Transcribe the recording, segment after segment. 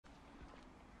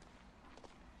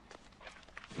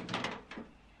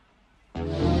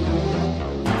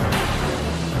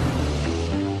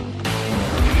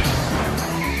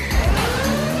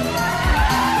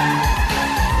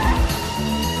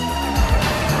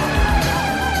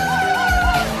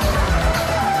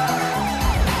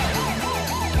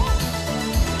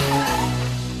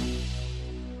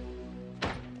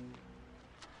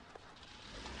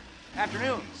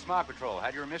Smog Patrol.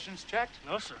 Had your emissions checked?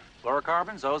 No, sir.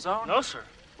 Fluorocarbons, ozone? No, sir.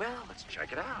 Well, let's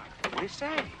check it out. What do you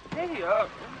say? Hey,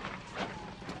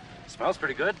 smells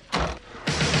pretty good.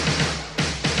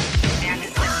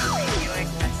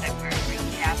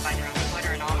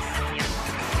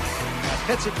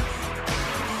 Hits it.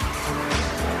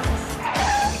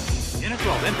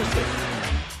 Integral, interesting.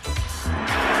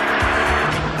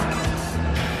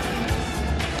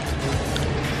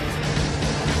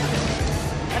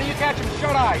 How do you catch him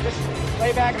shut-eye? Just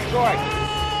lay back and enjoy.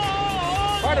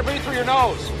 Try to breathe through your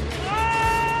nose.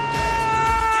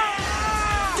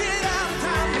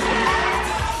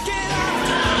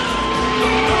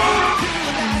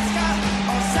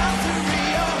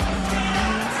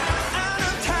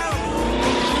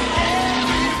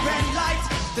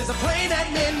 There's a plane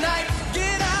at midnight.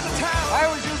 Get out of town. I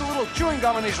always use a little chewing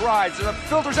gum on these rides. It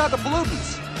filters out the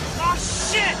pollutants. Oh,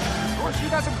 shit! Of course, you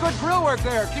got some good grill work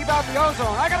there. Keep out the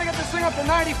ozone. I gotta get this thing up to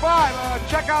 95.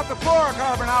 Check out the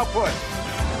fluorocarbon output.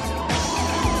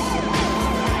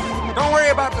 Don't worry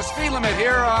about the speed limit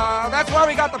here. That's why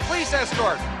we got the police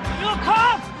escort. You'll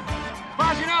come! As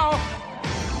far as you know.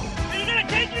 Are you gonna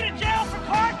take me to jail for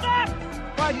car theft?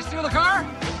 Why, did you steal the car?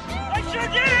 I sure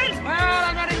did! Well,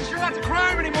 I'm not even sure that's a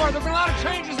crime anymore. There've been a lot of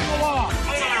changes in the law.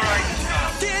 Get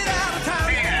out of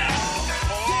town.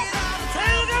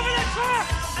 Hey, look over that truck!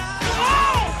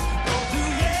 Whoa!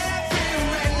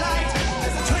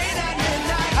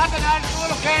 Nothing, I just a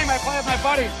little game I play with my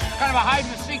buddies. Kind of a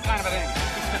hide-and-seek kind of a thing.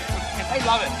 They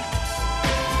love it.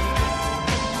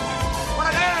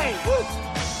 What a day! Woo!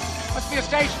 Must be a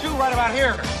stage 2 right about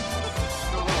here. Do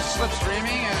a little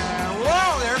slipstreaming and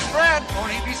whoa, there's Fred.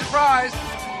 Won't he be surprised?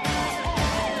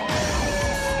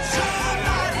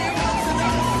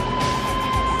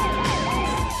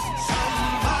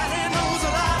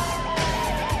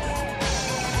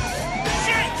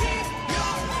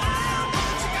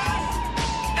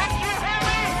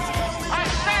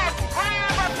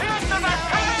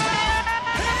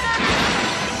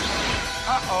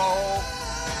 Uh-oh.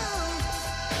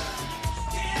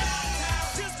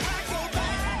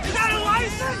 You got a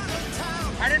license?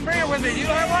 I didn't bring it with me. Do you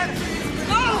have one?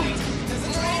 No!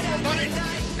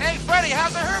 Hey, Freddie,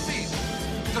 how's the herpes?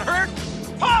 Does it hurt?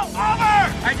 Pull over!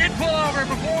 I did pull over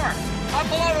before. I'll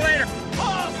pull over later.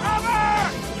 Pull over!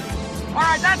 All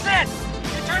right, that's it.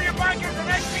 You turn your bike into the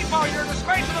next depot. You're in the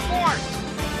space of the force.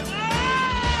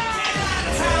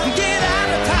 Get out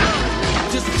of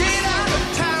town. Just get out of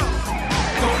town.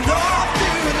 Go north to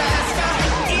Alaska,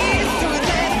 east to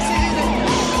Atlantic City,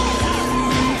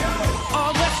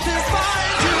 or west as far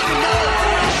as you can know.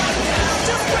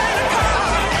 Just rent a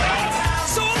car,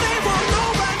 so they won't know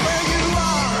right where you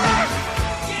are.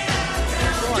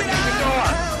 Get out of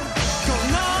town. Go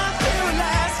north to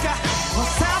Alaska, or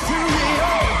south to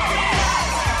Rio.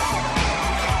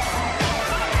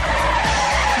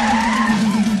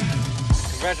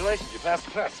 Congratulations, you passed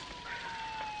the test.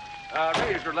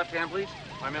 Raise your left hand, please.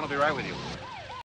 My man will be right with you.